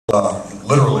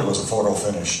Literally was a photo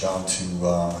finish down to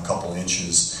a couple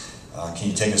inches. Can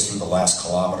you take us through the last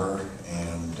kilometer,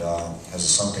 and has it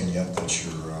sunk in yet that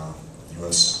you're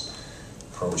US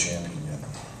Pro champion yet?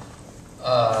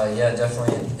 Yeah,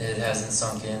 definitely it hasn't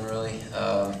sunk in really.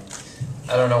 I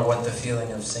don't know what the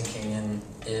feeling of sinking in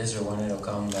is or when it'll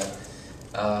come, but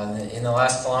in the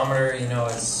last kilometer, you know,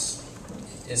 it's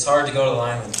hard to go to the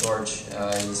line with George.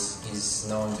 He's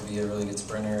known to be a really good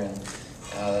sprinter, and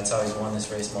that's how he's won this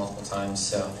race multiple times.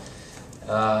 So,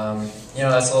 you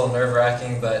know, that's a little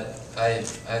nerve-wracking, but I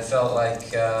felt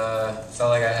like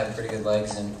I had pretty good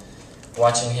legs, and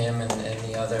watching him and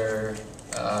the other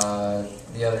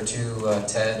two,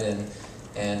 Ted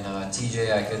and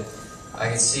TJ, I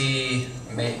could see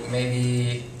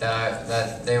maybe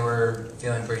that they were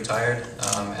feeling pretty tired,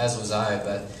 as was I,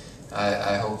 but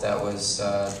I hope that was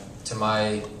to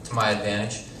my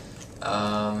advantage.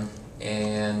 And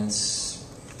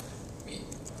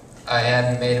I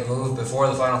hadn't made a move before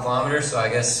the final kilometer, so I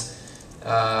guess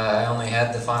I only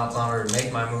had the final kilometer to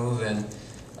make my move, and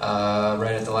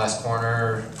right at the last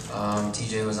corner,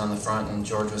 TJ was on the front and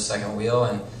George was second wheel,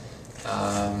 and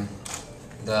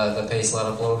the pace let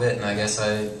up a little bit, and I guess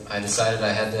I decided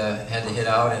I had to hit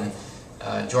out, and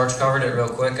George covered it real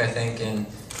quick, I think, and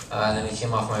then he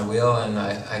came off my wheel, and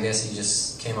I guess he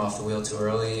just came off the wheel too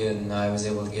early, and I was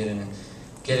able to get on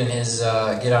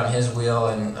his wheel,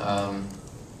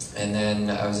 and then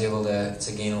I was able to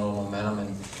gain a little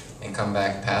momentum and come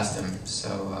back past him.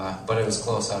 So, but it was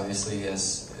close, obviously,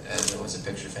 as it was a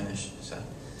picture finish. So,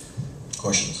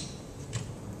 questions?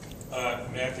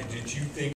 Matthew, did you think